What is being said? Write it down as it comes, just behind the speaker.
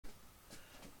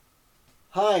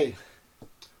Hi,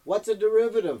 what's a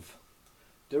derivative?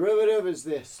 Derivative is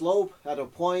the slope at a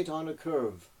point on a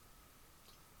curve.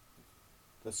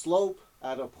 The slope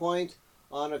at a point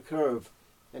on a curve.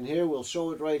 And here we'll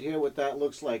show it right here what that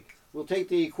looks like. We'll take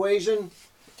the equation.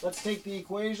 Let's take the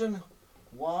equation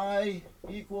y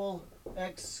equal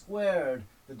x squared.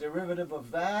 The derivative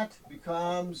of that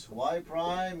becomes y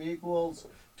prime equals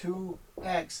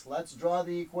 2x. Let's draw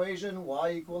the equation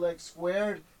y equal x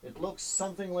squared. It looks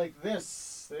something like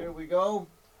this. There we go.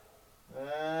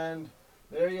 And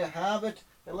there you have it.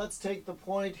 And let's take the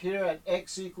point here at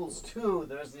x equals 2.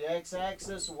 There's the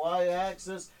x-axis,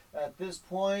 y-axis. At this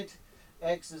point,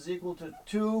 x is equal to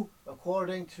 2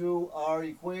 according to our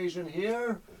equation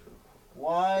here.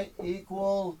 Y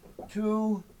equal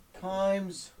 2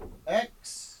 times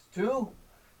x, 2.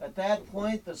 At that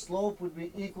point, the slope would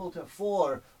be equal to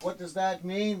 4. What does that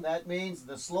mean? That means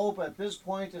the slope at this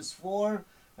point is 4.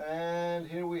 And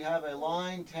here we have a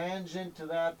line tangent to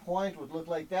that point. Would look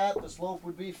like that. The slope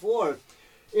would be 4.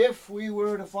 If we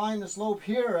were to find the slope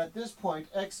here at this point,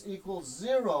 x equals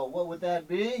 0, what would that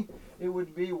be? It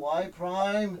would be y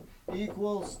prime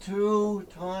equals 2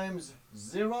 times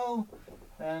 0.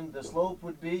 And the slope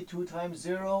would be 2 times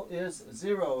 0 is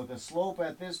 0. The slope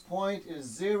at this point is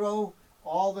 0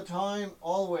 all the time,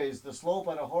 always. The slope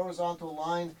on a horizontal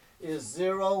line is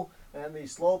 0, and the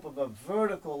slope of a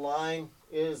vertical line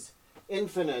is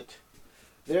infinite.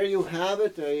 There you have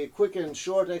it, a quick and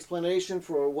short explanation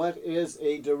for what is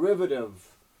a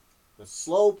derivative. The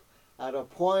slope at a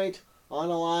point on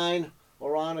a line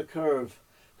or on a curve.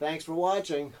 Thanks for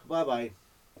watching. Bye-bye.